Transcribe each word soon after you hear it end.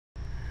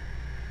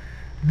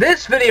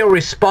This video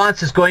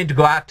response is going to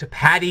go out to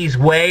Patty's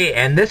Way,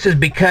 and this is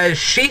because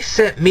she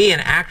sent me an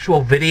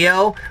actual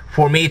video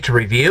for me to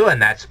review, and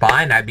that's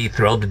fine. I'd be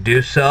thrilled to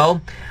do so.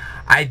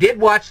 I did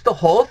watch the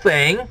whole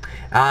thing.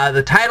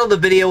 The title of the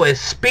video is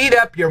Speed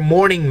Up Your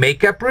Morning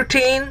Makeup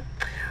Routine.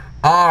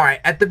 Alright,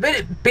 at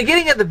the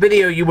beginning of the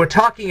video you were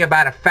talking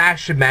about a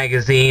fashion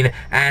magazine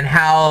and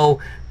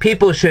how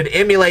people should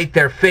emulate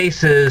their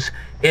faces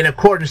in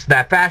accordance to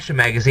that fashion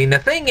magazine. The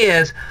thing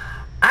is,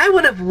 I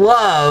would have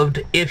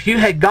loved if you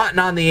had gotten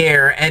on the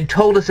air and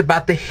told us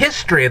about the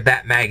history of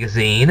that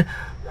magazine,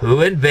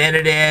 who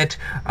invented it,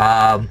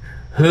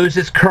 who's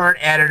its current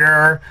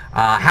editor,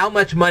 how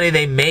much money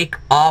they make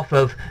off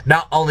of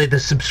not only the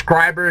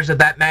subscribers of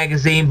that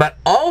magazine, but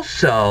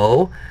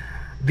also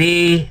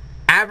the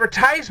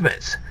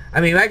advertisements. I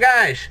mean, my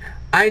gosh,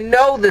 I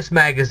know this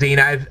magazine.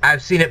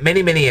 I've seen it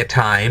many a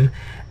time,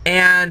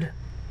 and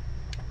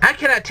I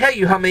cannot tell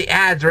you how many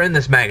ads are in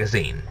this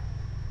magazine.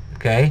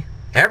 Okay?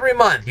 Every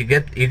month you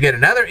get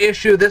another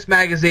issue of this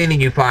magazine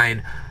and you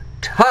find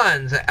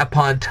tons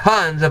upon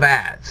tons of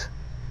ads.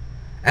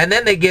 And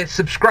then they get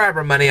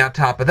subscriber money on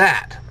top of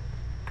that.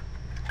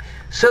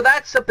 So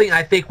that's something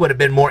I think would have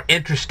been more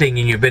interesting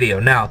in your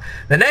video. Now,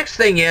 the next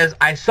thing is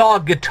I saw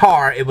a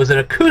guitar. It was an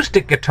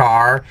acoustic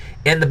guitar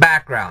in the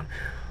background.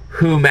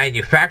 Who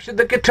manufactured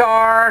the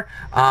guitar?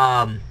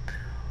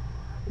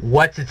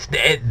 What's its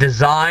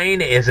design?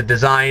 Is it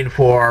designed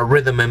for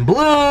rhythm and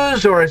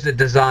blues, or is it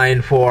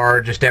designed for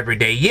just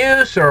everyday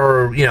use,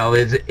 or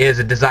is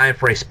it designed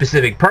for a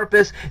specific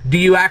purpose? Do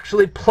you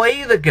actually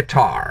play the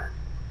guitar?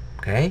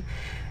 Okay,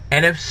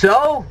 and if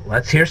so,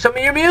 let's hear some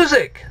of your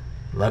music.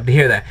 Love to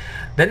hear that.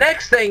 The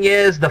next thing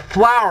is the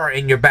flower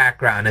in your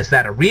background. Is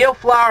that a real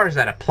flower? Is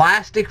that a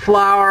plastic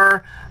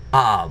flower?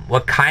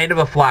 What kind of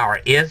a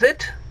flower is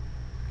it?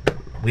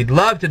 We'd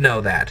love to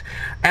know that.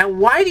 And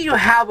why do you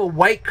have a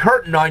white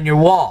curtain on your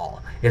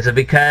wall? Is it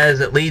because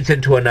it leads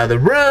into another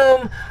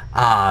room?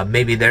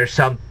 Maybe there's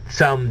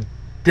some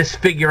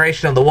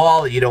disfiguration on the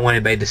wall that you don't want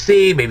anybody to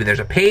see. Maybe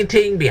there's a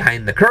painting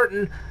behind the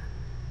curtain.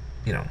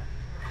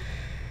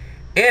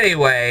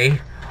 Anyway,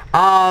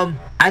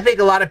 I think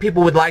a lot of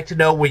people would like to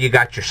know where you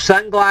got your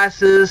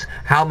sunglasses,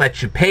 how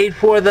much you paid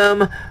for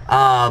them,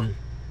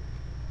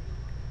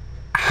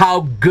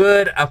 how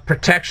good of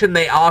protection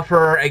they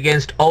offer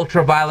against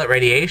ultraviolet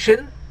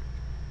radiation.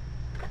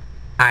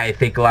 I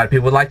think a lot of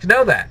people would like to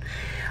know that.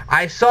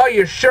 I saw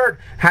your shirt.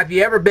 Have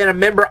you ever been a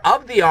member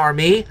of the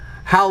Army?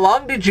 How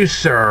long did you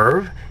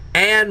serve?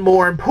 And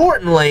more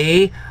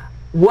importantly,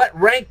 what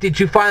rank did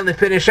you finally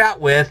finish out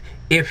with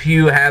if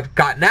you have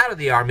gotten out of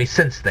the Army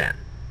since then?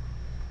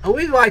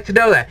 We'd like to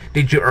know that.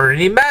 Did you earn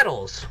any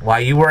medals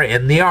while you were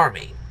in the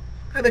Army?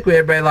 I think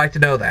everybody would like to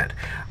know that.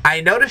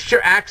 I noticed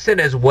your accent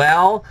as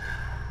well.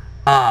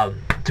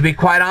 To be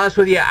quite honest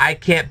with you, I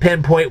can't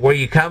pinpoint where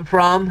you come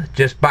from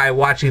just by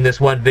watching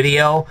this one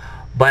video,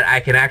 but I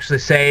can actually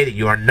say that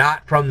you are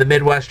not from the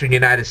Midwestern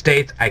United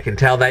States. I can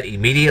tell that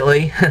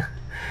immediately.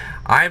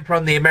 I'm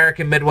from the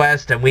American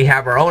Midwest, and we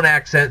have our own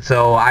accent,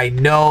 so I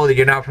know that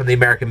you're not from the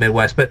American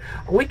Midwest, but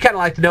we kind of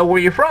like to know where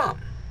you're from.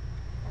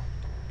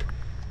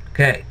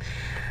 Okay.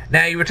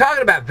 Now, you were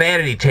talking about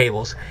vanity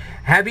tables.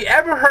 Have you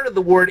ever heard of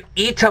the word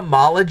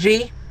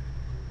etymology?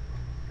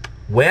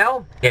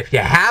 Well, if you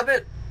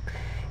haven't,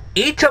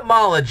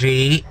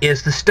 etymology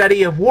is the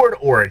study of word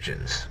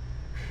origins.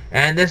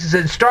 And this is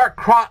in stark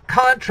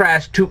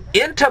contrast to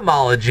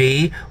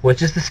entomology,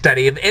 which is the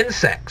study of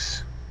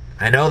insects.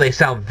 I know they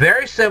sound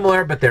very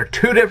similar, but they're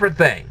two different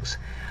things.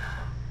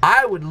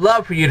 I would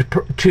love for you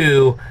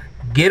to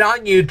get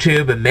on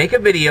YouTube and make a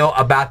video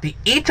about the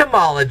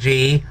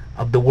etymology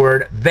of the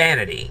word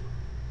vanity.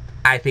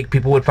 I think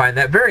people would find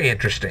that very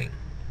interesting.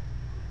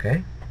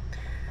 Okay?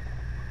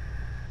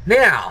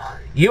 Now,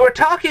 you were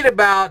talking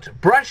about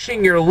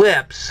brushing your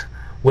lips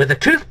with a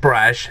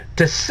toothbrush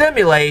to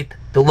simulate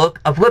the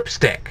look of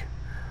lipstick.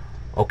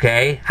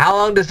 Okay, how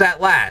long does that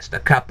last? A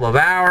couple of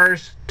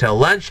hours, till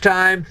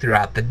lunchtime,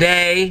 throughout the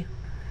day?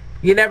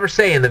 You never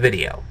say in the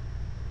video.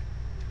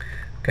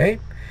 Okay?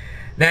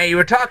 Now, you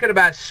were talking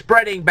about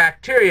spreading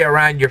bacteria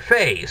around your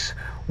face.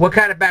 What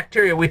kind of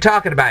bacteria are we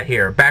talking about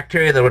here?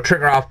 Bacteria that will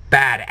trigger off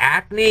bad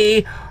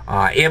acne,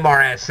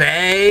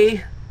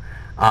 MRSA,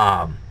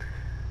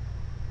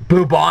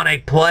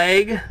 bubonic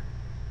plague.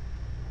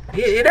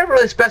 You never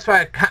really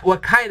specify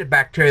what kind of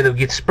bacteria that will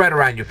get spread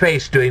around your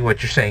face doing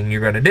what you're saying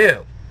you're going to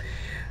do.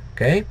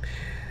 Okay?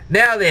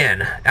 Now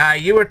then,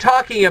 you were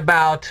talking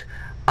about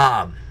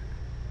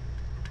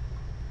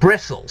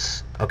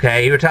bristles.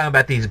 Okay? You were talking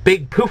about these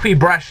big poofy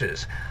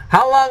brushes.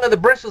 How long are the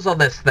bristles on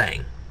this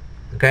thing?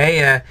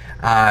 Okay?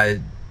 I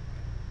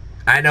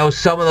know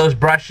some of those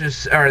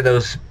brushes are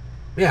those,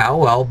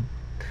 well,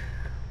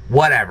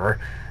 whatever.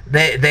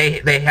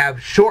 They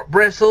have short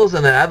bristles,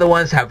 and the other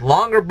ones have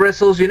longer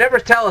bristles. You never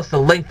tell us the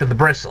length of the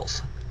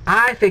bristles.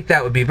 I think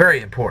that would be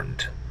very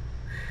important.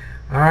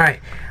 All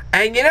right.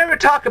 And you never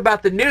talk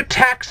about the new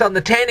tax on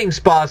the tanning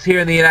spas here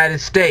in the United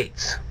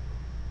States.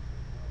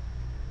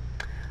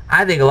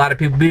 I think a lot of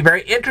people would be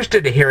very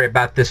interested to hear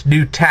about this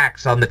new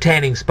tax on the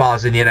tanning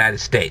spas in the United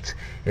States.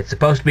 It's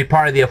supposed to be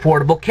part of the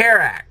Affordable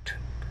Care Act.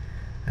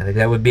 I think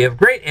that would be of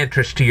great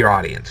interest to your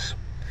audience.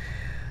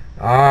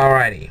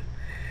 Alrighty.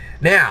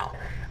 Now,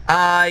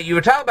 you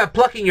were talking about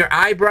plucking your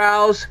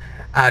eyebrows.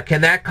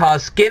 Can that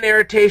cause skin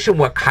irritation?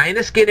 What kind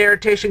of skin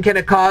irritation can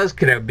it cause?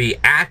 Could it be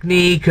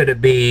acne? Could it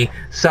be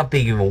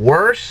something even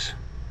worse?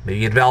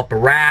 Maybe you develop a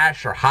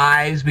rash or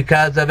hives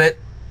because of it.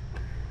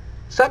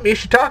 Something you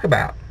should talk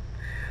about.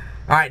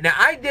 Alright, now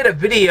I did a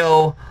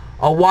video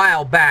a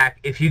while back.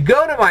 If you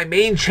go to my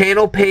main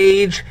channel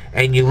page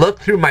and you look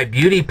through my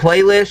beauty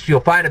playlist,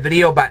 you'll find a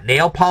video about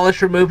nail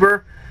polish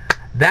remover.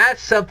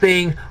 That's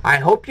something, I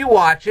hope you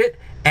watch it,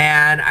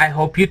 and I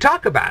hope you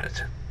talk about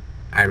it.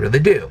 I really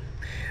do.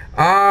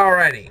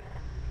 Alrighty.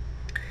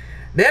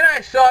 Then I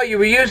saw you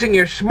were using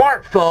your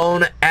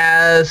smartphone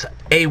as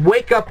a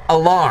wake-up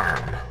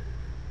alarm.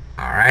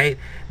 Alright.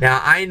 Now,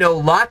 I know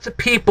lots of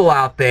people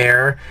out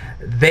there,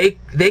 they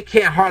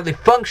can't hardly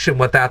function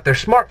without their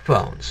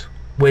smartphones,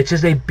 which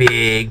is a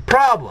big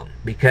problem,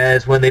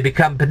 because when they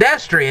become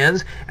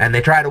pedestrians and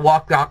they try to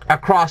walk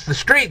across the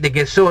street, they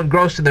get so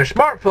engrossed in their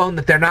smartphone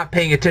that they're not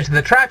paying attention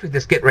to the traffic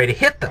that's getting ready to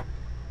hit them.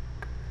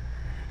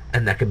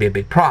 And that can be a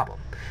big problem.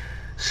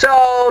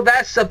 So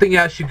that's something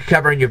else you can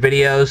cover in your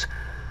videos.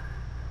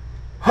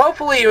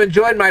 Hopefully you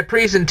enjoyed my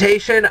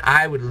presentation.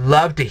 I would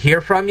love to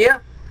hear from you.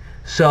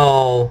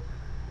 So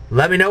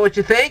let me know what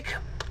you think.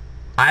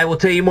 I will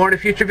tell you more in a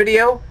future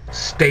video.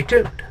 Stay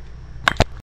tuned.